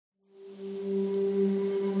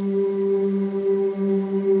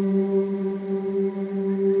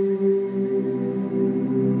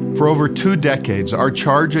For over 2 decades, our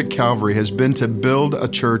charge at Calvary has been to build a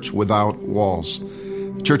church without walls.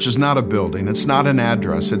 The church is not a building, it's not an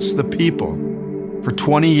address, it's the people. For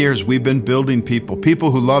 20 years, we've been building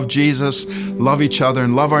people who love Jesus, love each other,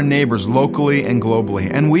 and love our neighbors locally and globally.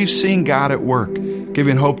 And we've seen God at work,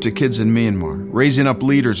 giving hope to kids in Myanmar, raising up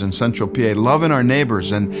leaders in Central PA, loving our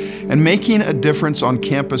neighbors, and making a difference on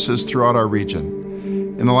campuses throughout our region.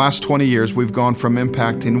 In the last 20 years, we've gone from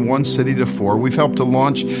impacting 1 city to 4. We've helped to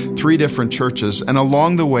launch 3 different churches, and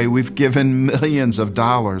along the way, we've given millions of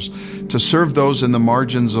dollars to serve those in the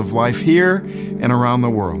margins of life here and around the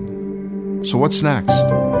world. So what's next?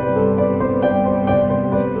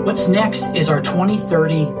 What's next is our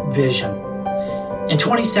 2030 vision. In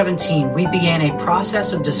 2017, we began a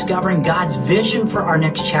process of discovering God's vision for our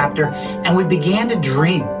next chapter, and we began to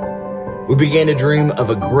dream. We began to dream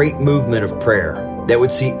of a great movement of prayer that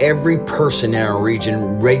would see every person in our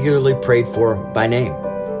region regularly prayed for by name.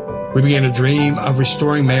 We began to dream of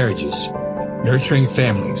restoring marriages, nurturing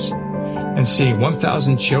families, and seeing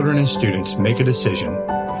 1,000 children and students make a decision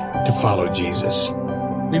to follow Jesus.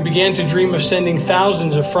 We began to dream of sending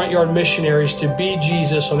thousands of front yard missionaries to be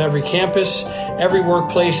Jesus on every campus, every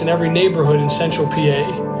workplace, and every neighborhood in Central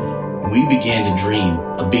PA. We began to dream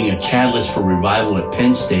of being a catalyst for revival at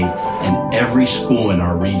Penn State and every school in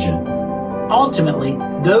our region. Ultimately,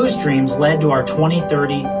 those dreams led to our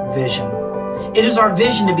 2030 vision. It is our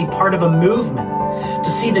vision to be part of a movement, to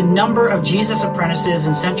see the number of Jesus-apprentices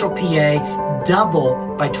in Central PA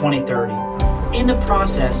double by 2030. In the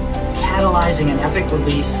process, catalyzing an epic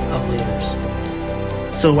release of leaders.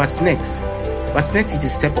 So what's next? What's next is a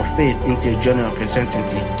step of faith into a journey of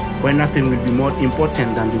uncertainty, where nothing will be more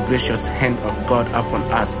important than the gracious hand of God upon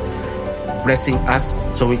us, blessing us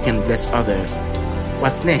so we can bless others.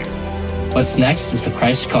 What's next? What's next is the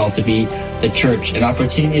Christ call to be the church, an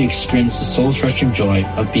opportunity to experience the soul-stretching joy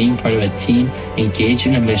of being part of a team engaged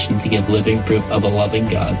in a mission to give living proof of a loving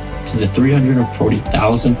God to the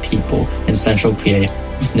 340,000 people in Central PA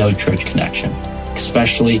with no church connection,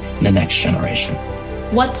 especially in the next generation.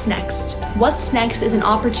 What's next? What's next is an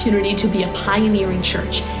opportunity to be a pioneering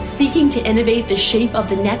church, seeking to innovate the shape of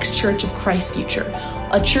the next church of Christ's future,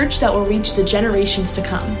 a church that will reach the generations to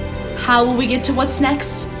come. How will we get to what's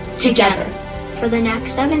next? Together. For the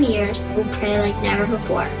next 7 years, we'll pray like never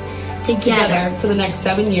before. Together, for the next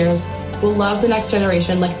 7 years, we'll love the next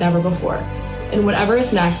generation like never before. And whatever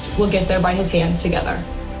is next, we'll get there by His hand together.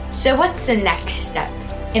 So what's the next step?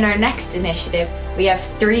 In our next initiative, we have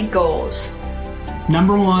 3 goals.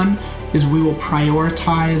 Number 1 is we will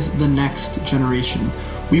prioritize the next generation.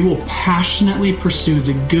 We will passionately pursue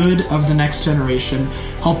the good of the next generation,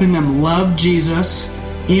 helping them love Jesus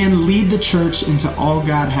and lead the church into all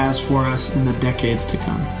God has for us in the decades to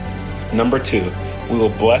come. Number 2, we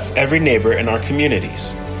will bless every neighbor in our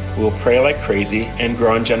communities. We will pray like crazy and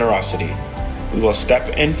grow in generosity. We will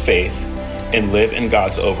step in faith and live in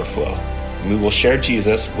God's overflow. We will share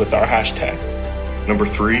Jesus with our hashtag. Number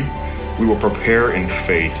 3, we will prepare in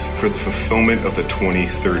faith for the fulfillment of the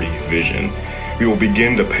 2030 vision. We will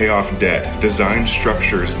begin to pay off debt, design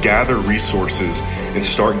structures, gather resources, and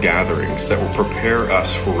start gatherings that will prepare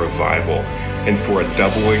us for revival and for a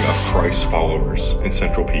doubling of Christ's followers in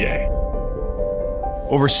Central PA.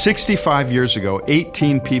 Over 65 years ago,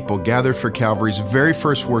 18 people gathered for Calvary's very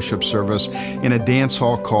first worship service in a dance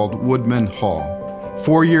hall called Woodman Hall.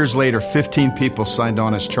 4 years later, 15 people signed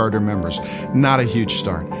on as charter members. Not a huge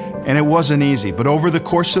start. And it wasn't easy, but over the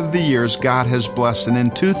course of the years, God has blessed. And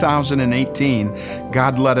in 2018,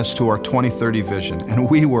 God led us to our 2030 vision, and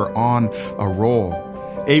we were on a roll.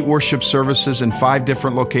 8 worship services in 5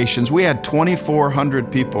 different locations. We had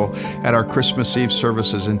 2,400 people at our Christmas Eve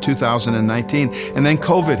services in 2019, and then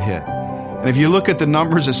COVID hit. And if you look at the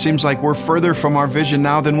numbers, it seems like we're further from our vision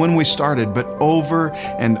now than when we started. But over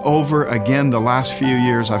and over again, the last few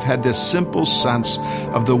years, I've had this simple sense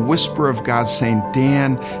of the whisper of God saying,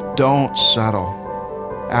 Dan, don't settle.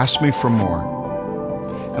 Ask me for more.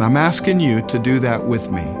 And I'm asking you to do that with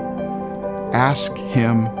me. Ask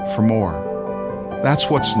Him for more. That's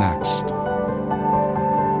what's next.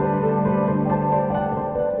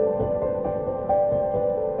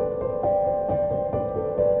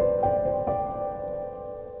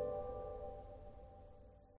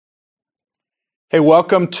 Hey,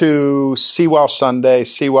 welcome to Seawall Sunday,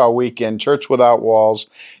 Seawall Weekend, Church Without Walls.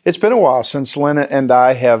 It's been a while since Lynn and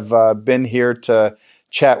I have been here to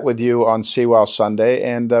chat with you on Seawall Sunday,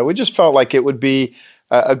 and we just felt like it would be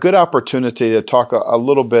a good opportunity to talk a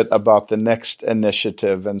little bit about the next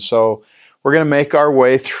initiative. And so we're going to make our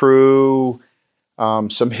way through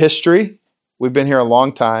some history. We've been here a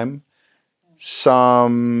long time,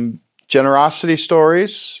 some generosity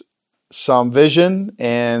stories, some vision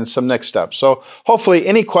and some next steps. So hopefully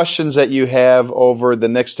any questions that you have over the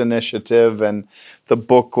next initiative and the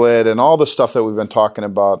booklet and all the stuff that we've been talking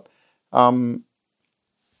about,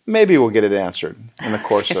 maybe we'll get it answered in the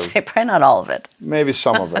course of... Probably not all of it. Maybe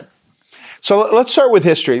some of it. So let's start with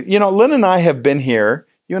history. You know, Lynn and I have been here.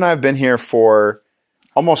 You and I have been here for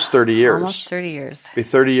almost 30 years. Almost 30 years. It'll be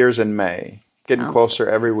 30 years in May. Getting closer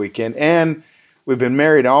every weekend. And we've been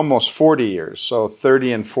married almost 40 years. So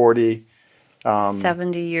 30 and 40.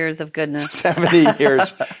 70 years of goodness. 70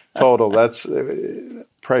 years total. That's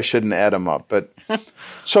probably shouldn't add them up. But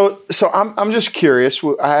so I'm just curious.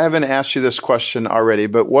 I haven't asked you this question already,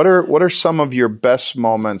 but what are some of your best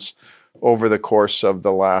moments over the course of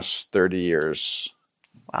the last 30 years?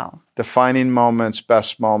 Wow. Defining moments,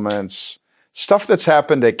 best moments, stuff that's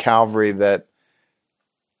happened at Calvary that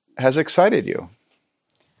has excited you.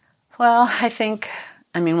 Well, I think,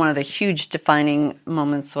 one of the huge defining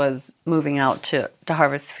moments was moving out to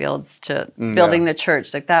Harvest Fields, to building the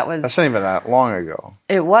church. That's not even that long ago.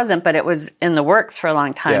 It wasn't, but it was in the works for a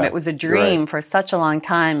long time. Yeah, it was a dream for such a long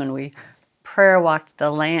time, and we prayer walked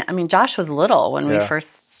the land. Josh was little when we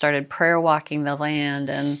first started prayer walking the land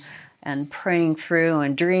and praying through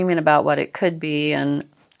and dreaming about what it could be. And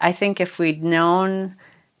I think if we'd known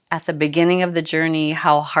at the beginning of the journey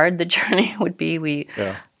how hard the journey would be, we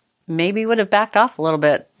maybe would have backed off a little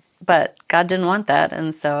bit, but God didn't want that,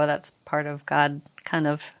 and so that's part of God kind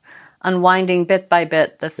of unwinding bit by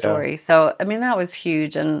bit the story. So that was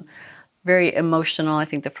huge and very emotional. I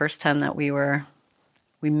think the first time that we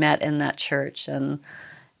met in that church, and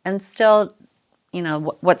still,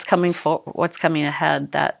 what's coming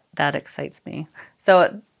ahead, that excites me.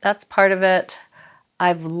 So that's part of it.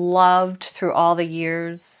 I've loved through all the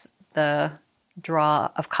years the draw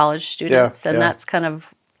of college students, and that's kind of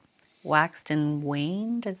waxed and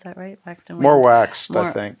waned. Is that right? Waxed and waned? More waxed, I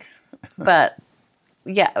think. But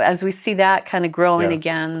as we see that kind of growing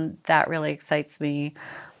again, that really excites me.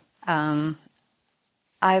 I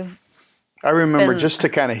remember, just to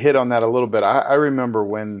kind of hit on that a little bit, I remember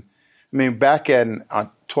when, back in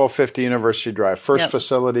 1250 University Drive, first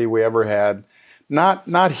facility we ever had,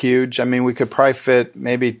 not huge. We could probably fit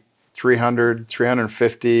maybe 300,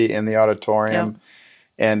 350 in the auditorium.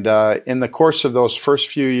 And in the course of those first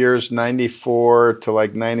few years, 94 to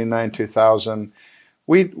like 99, 2000,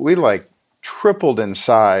 we like tripled in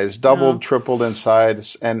size, tripled in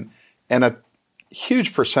size, and a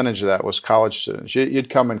huge percentage of that was college students. You'd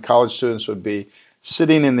come and college students would be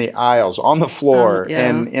sitting in the aisles, on the floor,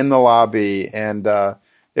 and in the lobby, and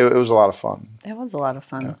it was a lot of fun. It was a lot of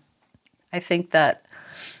fun. Yeah. I think that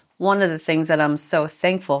one of the things that I'm so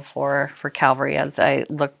thankful for Calvary as I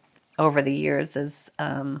look over the years is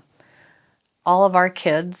all of our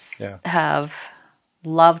kids have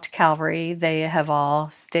loved Calvary. They have all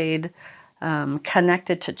stayed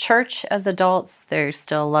connected to church as adults. They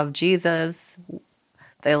still love Jesus.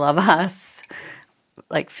 They love us.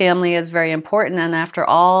 Like, family is very important. And after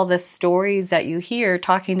all the stories that you hear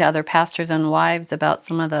talking to other pastors and wives about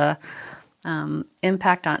some of the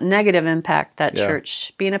negative impact that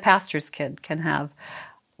church, being a pastor's kid, can have,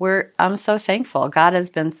 I'm so thankful. God has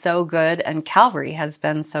been so good, and Calvary has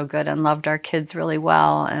been so good and loved our kids really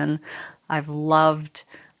well. And I've loved,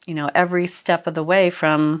 every step of the way.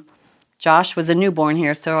 From Josh was a newborn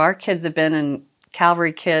here, so our kids have been in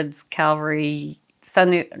Calvary Kids, Calvary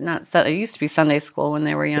Sunday, it used to be Sunday school when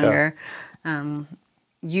they were younger,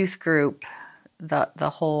 youth group, the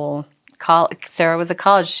whole. Sarah was a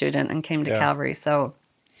college student and came to Calvary, so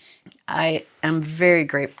I am very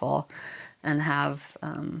grateful and have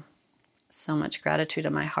so much gratitude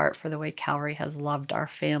in my heart for the way Calvary has loved our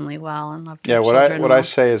family well and loved our children what I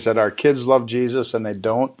say is that our kids love Jesus and they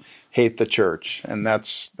don't hate the church, and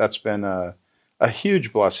that's been a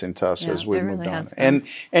huge blessing to us as we moved on. And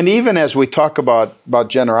even as we talk about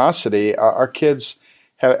generosity, our kids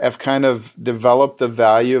have kind of developed the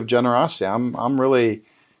value of generosity. I'm really,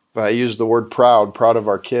 I use the word proud of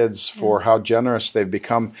our kids for how generous they've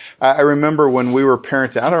become. I remember when we were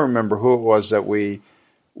parenting, I don't remember who it was that we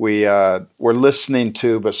were listening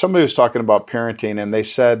to, but somebody was talking about parenting, and they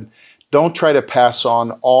said, don't try to pass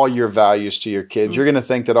on all your values to your kids. You're going to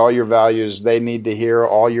think that all your values, they need to hear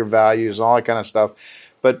all your values, all that kind of stuff.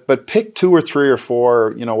 But pick 2 or 3 or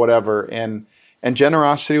 4, whatever. And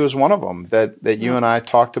generosity was one of them that you and I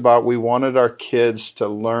talked about. We wanted our kids to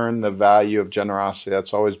learn the value of generosity.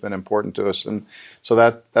 That's always been important to us. And so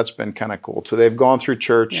that's been kind of cool too. They've gone through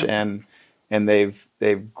church and they've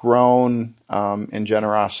grown in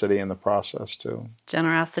generosity in the process too.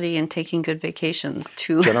 Generosity and taking good vacations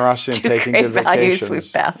too. Generosity and taking good vacations.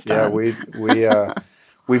 We've passed on.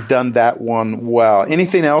 We we've done that one well.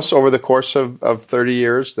 Anything else over the course of 30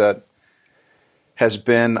 years that has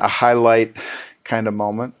been a highlight kind of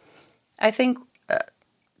moment? I think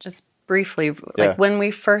just briefly, like when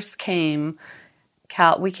we first came,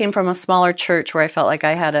 we came from a smaller church where I felt like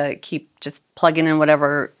I had to keep just plugging in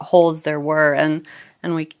whatever holes there were. And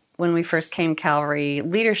when we first came, Calvary,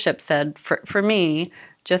 leadership said, for me,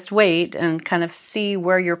 just wait and kind of see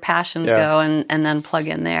where your passions go and then plug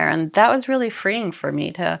in there. And that was really freeing for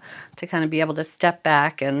me to kind of be able to step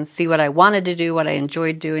back and see what I wanted to do, what I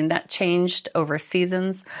enjoyed doing. That changed over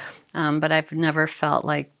seasons, but I've never felt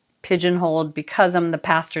like pigeonholed because I'm the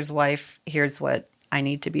pastor's wife. Here's what I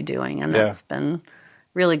need to be doing. And that's been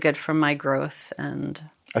really good for my growth. And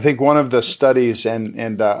I think one of the studies,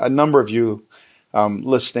 and a number of you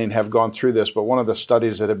listening have gone through this, but one of the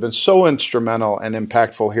studies that have been so instrumental and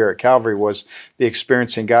impactful here at Calvary was the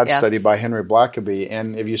Experiencing God study by Henry Blackaby.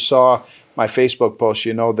 And if you saw my Facebook post,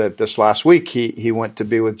 you know that this last week he went to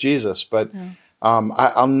be with Jesus. But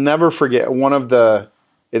I'll never forget one of the,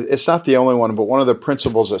 it's not the only one, but one of the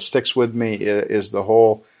principles that sticks with me is the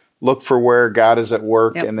whole look for where God is at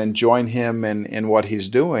work and then join him in what he's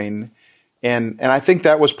doing. And I think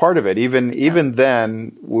that was part of it. Even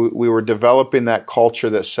then, we were developing that culture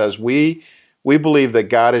that says we believe that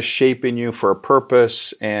God is shaping you for a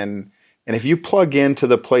purpose, and if you plug into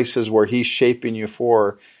the places where he's shaping you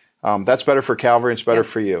for, that's better for Calvary, and it's better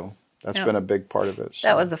for you. That's been a big part of it. So.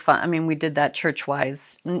 That was we did that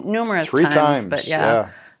church-wise numerous 3 times. But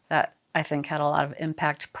that I think had a lot of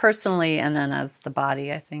impact personally, and then as the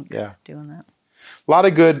body, I think, doing that. A lot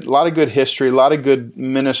of good history, a lot of good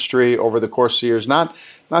ministry over the course of the years. Not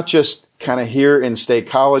just kind of here in State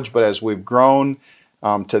College, but as we've grown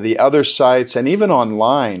to the other sites and even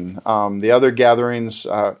online, the other gatherings,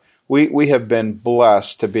 we have been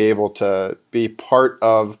blessed to be able to be part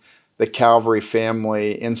of the Calvary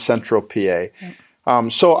family in Central PA.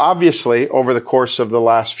 So obviously, over the course of the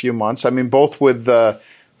last few months, both with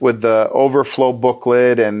the Overflow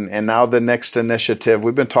booklet and now the Next Initiative,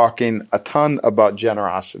 we've been talking a ton about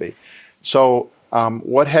generosity. So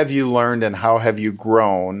what have you learned and how have you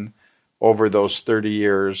grown over those 30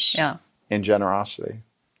 years in generosity?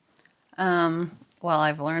 Well,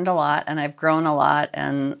 I've learned a lot and I've grown a lot,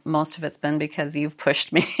 and most of it's been because you've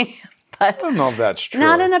pushed me. But I don't know if that's true.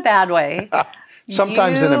 Not in a bad way.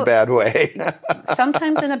 Sometimes in a bad way.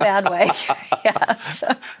 Sometimes in a bad way, yes.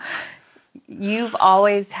 You've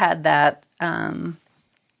always had that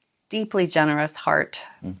deeply generous heart,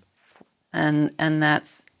 and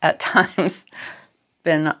that's at times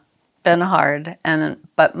been hard.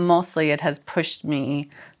 But mostly it has pushed me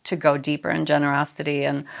to go deeper in generosity.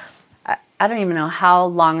 And I don't even know how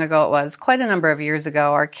long ago it was. Quite a number of years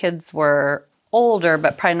ago, our kids were older,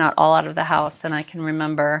 but probably not all out of the house. And I can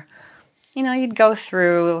remember, you'd go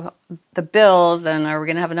through the bills, and are we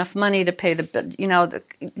going to have enough money to pay the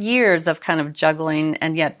years of kind of juggling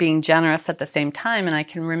and yet being generous at the same time. And I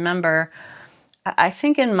can remember, I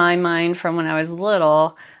think in my mind from when I was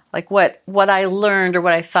little, like what I learned or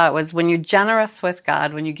what I thought was, when you're generous with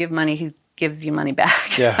God, when you give money, he gives you money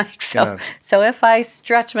back. Yeah. So if I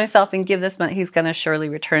stretch myself and give this money, he's going to surely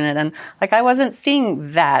return it. And I wasn't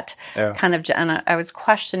seeing that kind of, and I was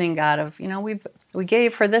questioning God of, we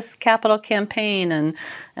gave for this capital campaign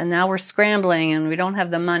and now we're scrambling and we don't have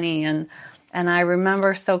the money. And I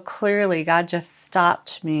remember so clearly God just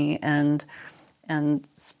stopped me and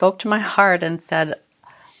spoke to my heart and said,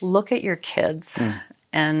 look at your kids.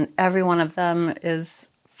 And every one of them is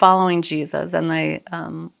following Jesus, and they,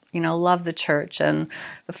 love the church, and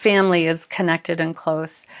the family is connected and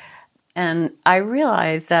close. And I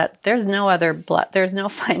realized that there's no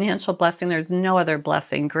financial blessing, there's no other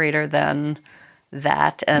blessing greater than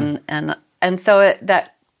that. And so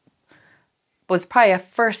that was probably a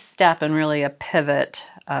first step and really a pivot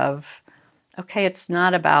of, okay, it's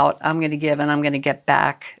not about I'm going to give and I'm going to get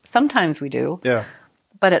back. Sometimes we do. Yeah.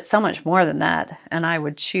 But it's so much more than that. And I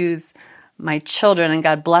would choose my children and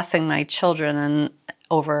God blessing my children and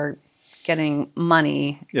over getting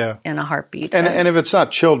money in a heartbeat. And if it's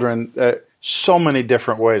not children, so many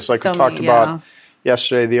different ways. Like we talked about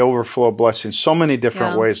yesterday, the overflow blessing, so many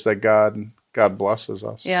different ways that God blesses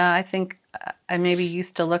us. Yeah, I think I maybe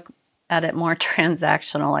used to look at it more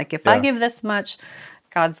transactional. Like if I give this much,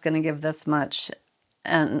 God's going to give this much.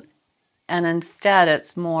 And instead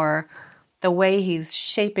it's more the way he's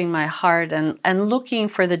shaping my heart and looking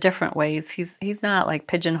for the different ways. He's not like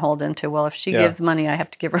pigeonholed into, well, if she gives money, I have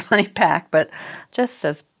to give her money back. But just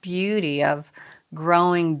this beauty of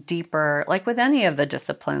growing deeper, like with any of the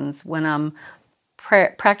disciplines, when I'm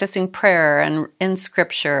practicing prayer and in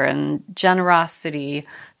Scripture and generosity,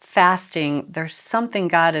 fasting, there's something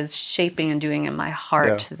God is shaping and doing in my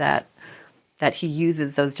heart that He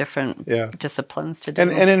uses those different disciplines to do.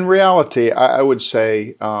 And in reality, I would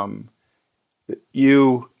say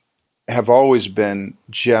you have always been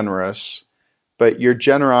generous, but your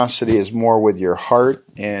generosity is more with your heart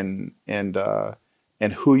and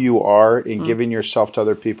who you are in giving yourself to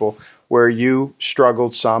other people. Where you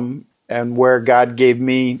struggled some, and where God gave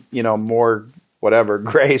me, more whatever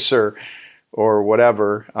grace or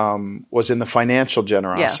whatever was in the financial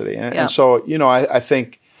generosity. Yes. And so, I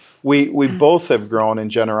think we both have grown in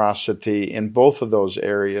generosity in both of those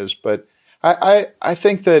areas, but I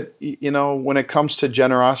think that, when it comes to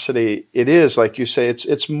generosity, it is, like you say,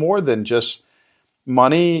 it's more than just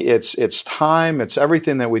money. It's time. It's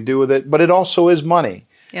everything that we do with it, but it also is money.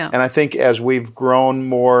 Yeah. And I think as we've grown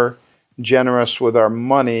more generous with our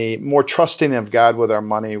money, more trusting of God with our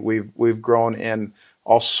money, we've grown in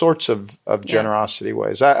all sorts of generosity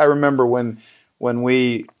ways. I remember when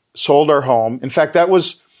we sold our home. In fact, that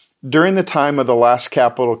was during the time of the last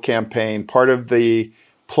capital campaign. Part of the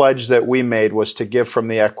pledge that we made was to give from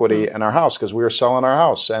the equity in our house, because we were selling our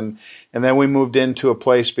house. And then we moved into a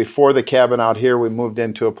place before the cabin out here. We moved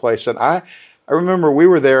into a place, and I remember we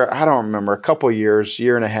were there, I don't remember, a couple years,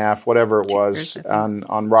 year and a half, whatever it was,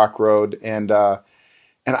 on Rock Road. And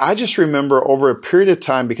I just remember over a period of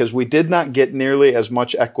time, because we did not get nearly as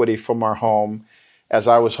much equity from our home as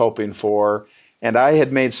I was hoping for. And I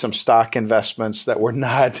had made some stock investments that were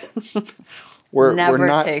not... We're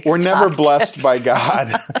never blessed by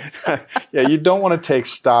God. Yeah, you don't want to take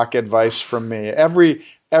stock advice from me.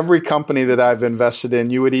 Every company that I've invested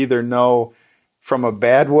in, you would either know from a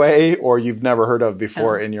bad way or you've never heard of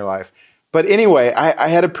before in your life. But anyway, I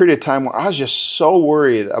had a period of time where I was just so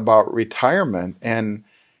worried about retirement, and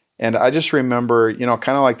I just remember,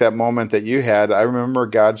 kind of like that moment that you had. I remember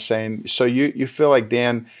God saying, "So you feel like,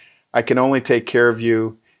 Dan, I can only take care of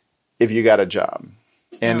you if you got a job."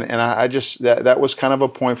 And I just, that was kind of a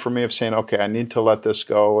point for me of saying, okay, I need to let this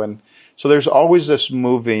go. And so there's always this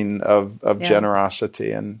moving of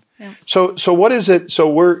generosity. And so what is it? So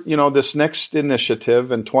we're, this next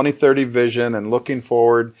initiative and 2030 vision and looking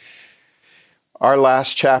forward, our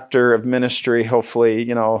last chapter of ministry, hopefully,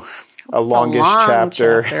 a longish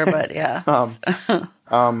chapter. But yeah.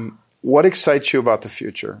 What excites you about the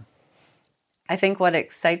future? I think what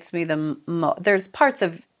excites me the most, there's parts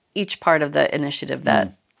of each part of the initiative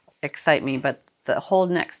that excite me, but the whole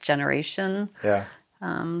next generation,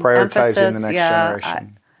 prioritizing the next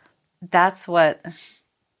generation.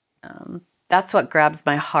 That's what grabs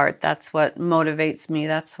my heart. That's what motivates me.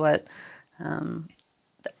 That's what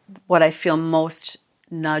I feel most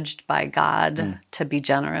nudged by God to be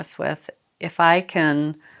generous with. If I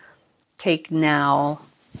can take now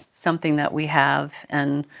something that we have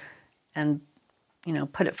and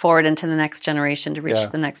put it forward into the next generation to reach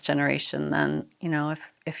the next generation, then,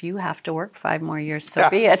 if you have to work 5 more years, so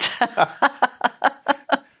be it.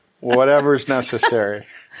 Whatever's necessary.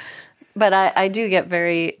 But I do get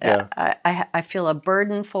very, I feel a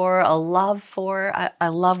burden a love for, I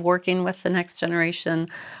love working with the next generation.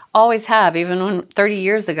 Always have, even when 30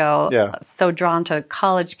 years ago, so drawn to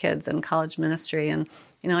college kids and college ministry. And,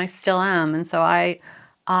 I still am. And so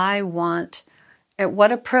I want...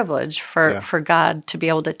 What a privilege for God to be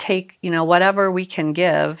able to take, whatever we can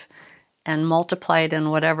give and multiply it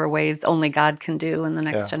in whatever ways only God can do in the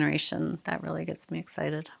next generation. That really gets me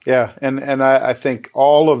excited. Yeah, and I think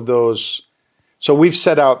all of those, so we've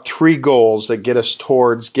set out 3 goals that give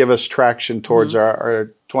us traction towards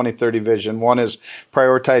our 2030 vision. One is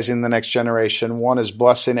prioritizing the next generation. One is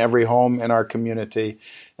blessing every home in our community.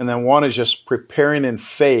 And then one is just preparing in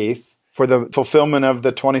faith for the fulfillment of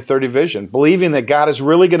the 2030 vision, believing that God is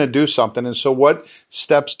really going to do something. And so what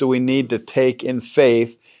steps do we need to take in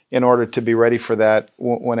faith in order to be ready for that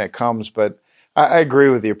when it comes? But I agree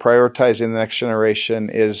with you. Prioritizing the next generation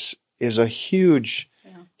is a huge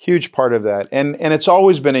part of that. And it's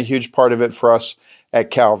always been a huge part of it for us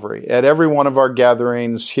at Calvary. At every one of our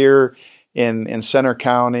gatherings here in Center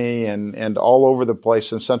County and all over the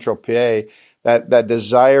place in Central PA, that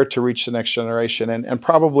desire to reach the next generation, and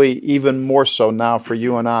probably even more so now for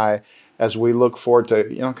you and I as we look forward to,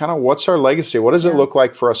 kind of what's our legacy? What does it look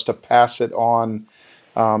like for us to pass it on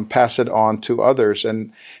to others?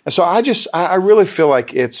 And so I really feel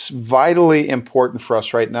like it's vitally important for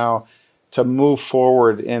us right now to move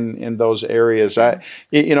forward in those areas.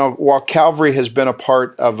 While Calvary has been a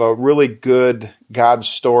part of a really good God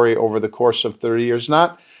story over the course of 30 years,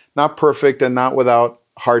 not perfect and not without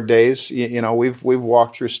hard days. We've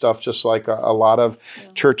walked through stuff just like a lot of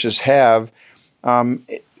churches have. The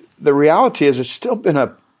reality is it's still been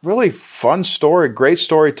a really fun story, great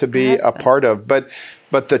story to be a part of. But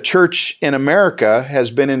the church in America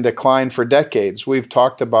has been in decline for decades. We've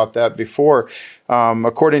talked about that before.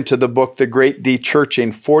 According to the book, The Great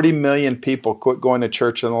De-Churching, 40 million people quit going to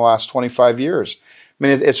church in the last 25 years. I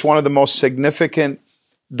mean, it's one of the most significant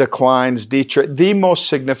declines, the most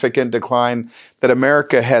significant decline that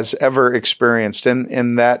America has ever experienced.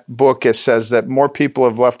 In that book, it says that more people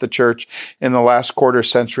have left the church in the last quarter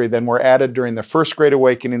century than were added during the First Great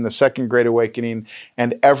Awakening, the Second Great Awakening,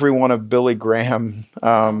 and every one of Billy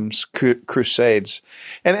Graham's crusades.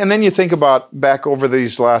 And then you think about back over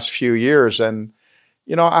these last few years, and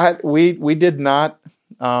we did not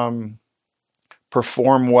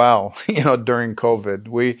perform well, during COVID.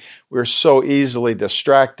 We were so easily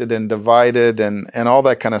distracted and divided and all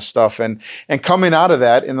that kind of stuff. And coming out of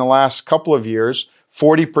that, in the last couple of years,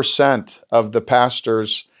 40% of the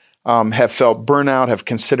pastors have felt burnout, have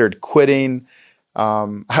considered quitting.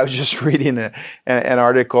 I was just reading an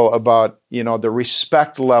article about, the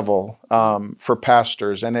respect level for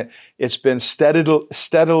pastors, and it's been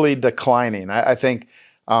steadily declining. I think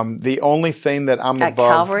the only thing that I'm at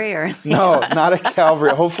above... Calvary or... No, not at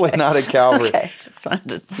Calvary. Hopefully not at Calvary. Okay, just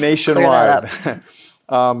wanted to nationwide.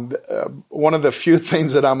 One of the few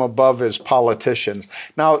things that I'm above is politicians.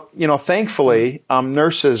 Now, thankfully,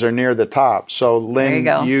 nurses are near the top. So, Lynn,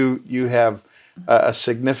 you have a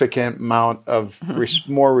significant amount of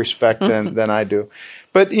more respect than I do.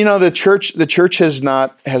 But, the church has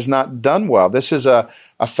not done well. This is a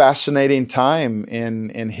fascinating time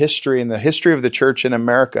in history, in the history of the church in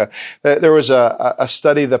America. There was a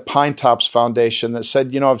study, the Pine Tops Foundation, that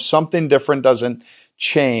said, if something different doesn't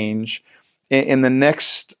change in the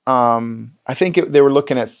next, they were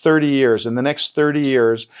looking at 30 years. In the next 30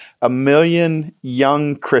 years, 1 million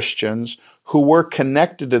young Christians who were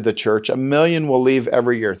connected to the church, 1 million will leave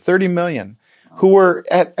every year. 30 million who were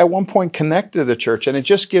at one point connected to the church. And it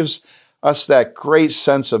just gives us that great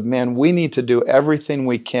sense of, man, we need to do everything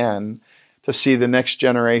we can to see the next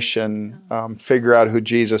generation figure out who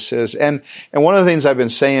Jesus is. And one of the things I've been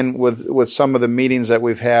saying with some of the meetings that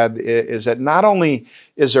we've had is that not only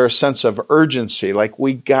is there a sense of urgency, like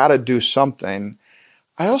we got to do something,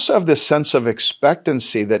 I also have this sense of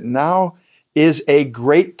expectancy that now is a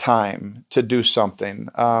great time to do something.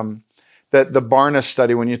 That the Barna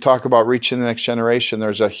study, when you talk about reaching the next generation,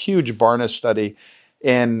 there's a huge Barna study.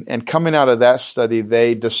 And coming out of that study,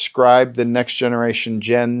 they described the next generation,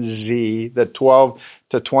 Gen Z, the 12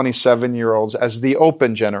 to 27-year-olds, as the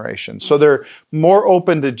open generation. So they're more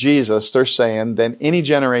open to Jesus, they're saying, than any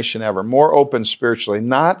generation ever. More open spiritually,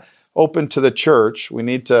 not open to the church. We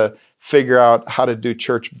need to figure out how to do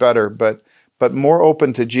church better, but more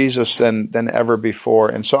open to Jesus than ever before.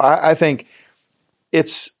 And so I think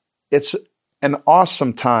it's an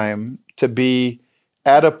awesome time to be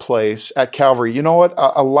at a place at Calvary. You know what?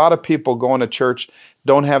 A lot of people going to church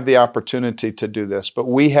don't have the opportunity to do this, but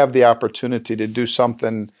we have the opportunity to do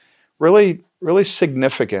something really, really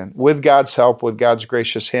significant with God's help, with God's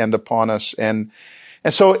gracious hand upon us. And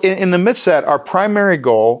so in the midst of that, our primary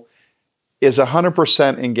goal is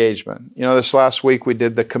 100% engagement. This last week we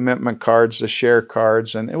did the commitment cards, the share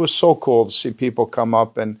cards, and it was so cool to see people come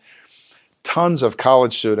up, and tons of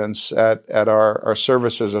college students at our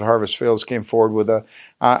services at Harvest Fields came forward with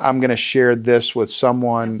I'm going to share this with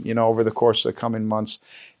someone, over the course of the coming months.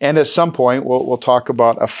 And at some point, we'll talk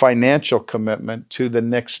about a financial commitment to the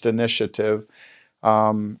next initiative.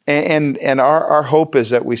 And our hope is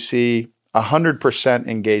that we see 100%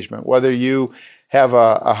 engagement, whether you have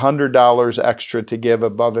 $100 extra to give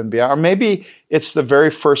above and beyond, or maybe it's the very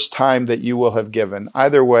first time that you will have given.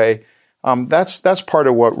 Either way, that's part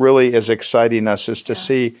of what really is exciting us, is to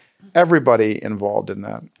see everybody involved in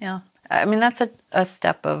that. Yeah. I mean, that's a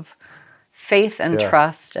step of faith and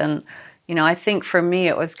trust. And, I think for me,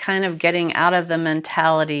 it was kind of getting out of the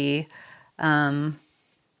mentality that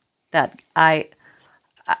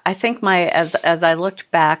I think as I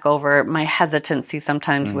looked back over my hesitancy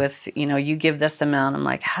sometimes with, you give this amount, I'm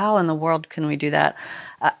like, how in the world can we do that?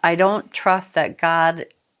 I don't trust that God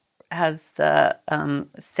has the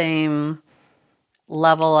same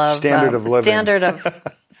level of standard of living.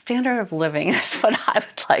 Standard of living is what I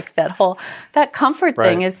would like. That comfort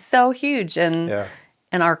thing is so huge in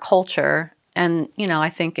our culture, and I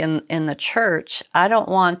think in the church, I don't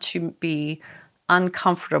want to be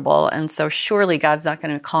uncomfortable, and so surely God's not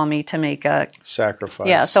going to call me to make a sacrifice.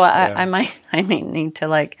 Yeah, so I may need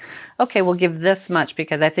to okay, we'll give this much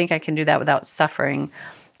because I think I can do that without suffering.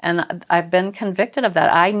 And I've been convicted of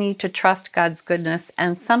that. I need to trust God's goodness,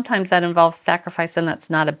 and sometimes that involves sacrifice, and that's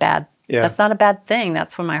not a bad thing.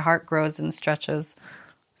 That's when my heart grows and stretches.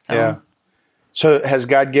 So. So has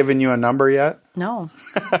God given you a number yet? No.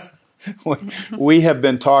 We have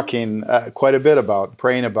been talking quite a bit about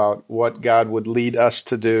praying about what God would lead us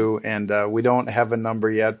to do, and we don't have a number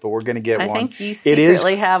yet, but we're going to get one. I think you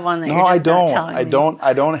secretly have one that you're just not telling me.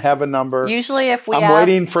 I don't have a number. Usually if we I'm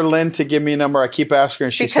waiting for Lynn to give me a number. I keep asking her,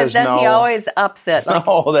 and she says no. Because then he always ups it. Like,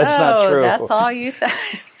 no, that's not true. That's all you say.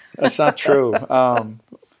 That's not true.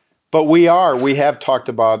 But we have talked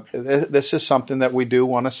about, this is something that we do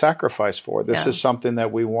want to sacrifice for. This is something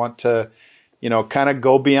that we want to, kind of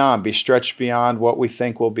go beyond, be stretched beyond what we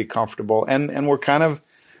think will be comfortable. And we're kind of,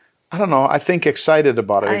 I don't know, I think excited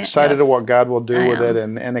about it, excited about what God will do with it,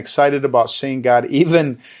 and excited about seeing God,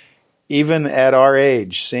 even at our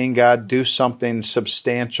age, seeing God do something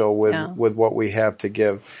substantial with what we have to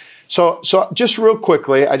give. So just real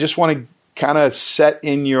quickly, I just want to kind of set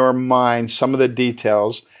in your mind some of the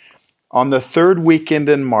details. On the third weekend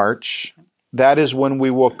in March, that is when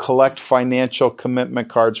we will collect financial commitment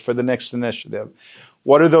cards for the next initiative.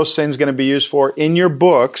 What are those things going to be used for? In your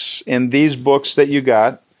books, in these books that you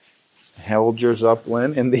got, hold yours up,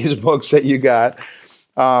 Lynn, in these books that you got,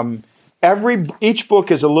 each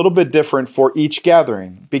book is a little bit different for each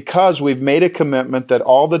gathering because we've made a commitment that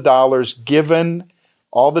all the dollars given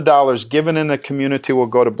in a community will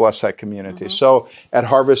go to bless that community. Mm-hmm. So at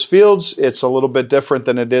Harvest Fields, it's a little bit different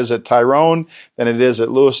than it is at Tyrone, than it is at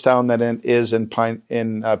Lewistown, than it is in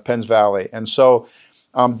Penns Valley. And so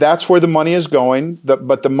that's where the money is going.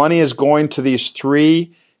 But the money is going to these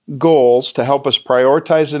three goals to help us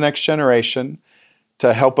prioritize the next generation,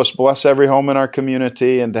 to help us bless every home in our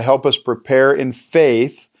community, and to help us prepare in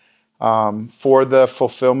faith for the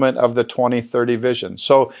fulfillment of the 2030 vision.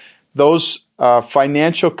 So those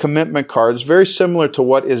financial commitment cards, very similar to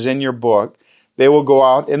what is in your book, they will go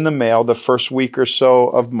out in the mail the first week or so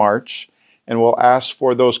of March, and we'll ask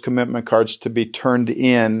for those commitment cards to be turned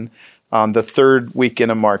in on the third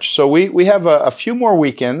weekend of March. So we have a few more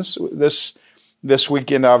weekends. This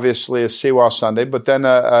weekend, obviously, is Seawall Sunday, but then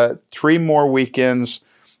 3 more weekends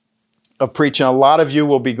of preaching. A lot of you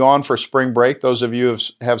will be gone for spring break. Those of you who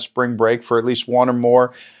have spring break for at least one or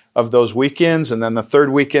more of those weekends, and then the third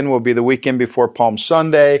weekend will be the weekend before Palm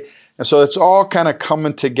Sunday, and so it's all kind of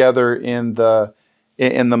coming together in the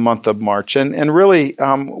month of March. And really,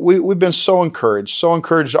 we've been so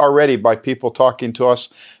encouraged already by people talking to us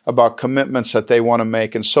about commitments that they want to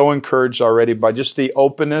make, and so encouraged already by just the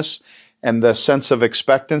openness and the sense of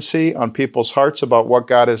expectancy on people's hearts about what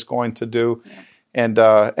God is going to do. And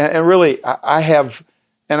really, I have,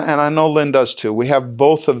 and I know Lynn does too. We have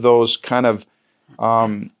both of those kind of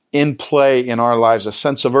in play in our lives, a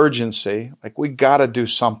sense of urgency, like we got to do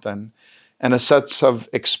something, and a sense of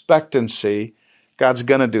expectancy, God's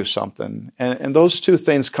going to do something. And those two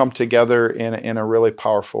things come together in a really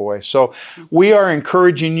powerful way. So we are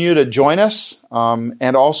encouraging you to join us,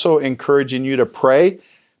 and also encouraging you to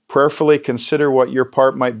prayerfully consider what your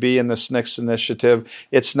part might be in this next initiative.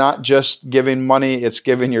 It's not just giving money, it's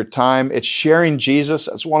giving your time. It's sharing Jesus.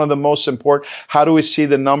 That's one of the most important. How do we see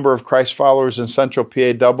the number of Christ followers in Central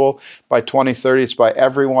PA double by 2030? It's by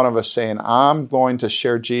every one of us saying, I'm going to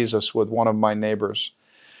share Jesus with one of my neighbors.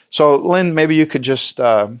 So Lynn, maybe you could just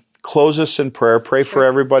close us in prayer. Pray for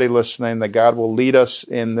everybody listening that God will lead us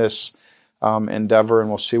in this endeavor, and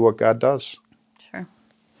we'll see what God does.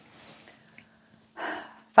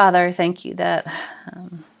 Father, thank you that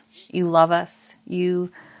you love us. You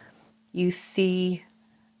see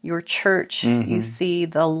your church. Mm-hmm. You see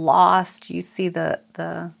the lost. You see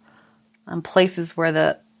the places where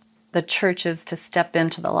the church is to step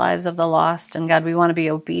into the lives of the lost. And God, we want to be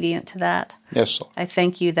obedient to that. Yes, Lord. I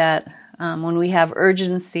thank you that when we have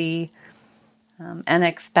urgency and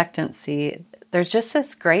expectancy, there's just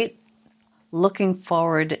this great looking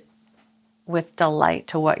forward with delight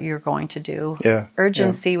to what you're going to do.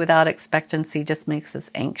 Urgency without expectancy just makes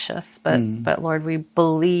us anxious. But Lord, we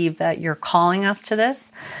believe that you're calling us to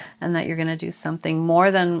this, and that you're going to do something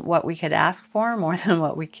more than what we could ask for, more than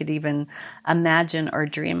what we could even imagine or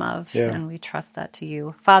dream of. And we trust that to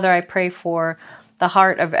you. Father, I pray for the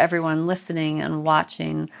heart of everyone listening and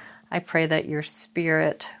watching. I pray that your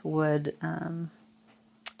Spirit would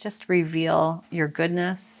just reveal your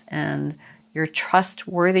goodness and your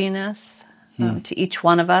trustworthiness to each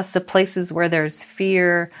one of us. The places where there's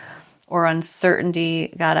fear or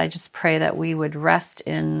uncertainty, God, I just pray that we would rest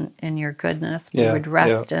in your goodness. We would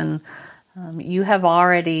rest in, you have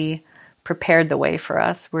already prepared the way for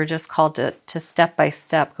us. We're just called to step by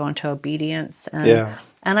step go into obedience. And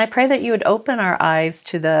I pray that you would open our eyes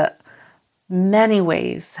to the many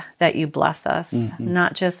ways that you bless us,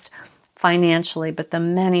 not just financially, but the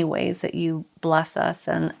many ways that you bless us.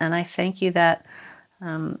 And I thank you that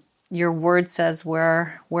your word says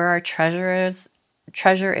where our treasure is,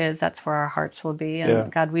 that's where our hearts will be.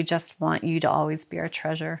 And God, we just want you to always be our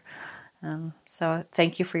treasure. So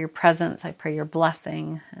thank you for your presence. I pray your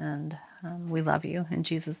blessing, and we love you. In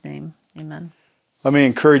Jesus' name, amen. Let me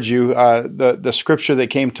encourage you. The scripture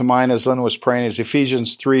that came to mind as Lynn was praying is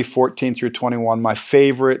Ephesians 3:14 through 21, my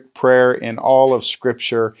favorite prayer in all of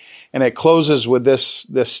Scripture. And it closes with this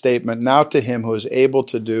statement, now to him who is able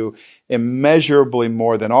to do immeasurably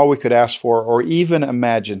more than all we could ask for or even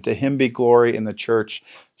imagine, to him be glory in the church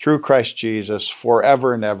through Christ Jesus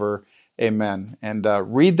forever and ever. Amen. And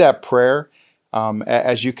read that prayer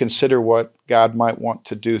as you consider what God might want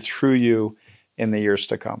to do through you in the years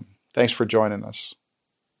to come. Thanks for joining us.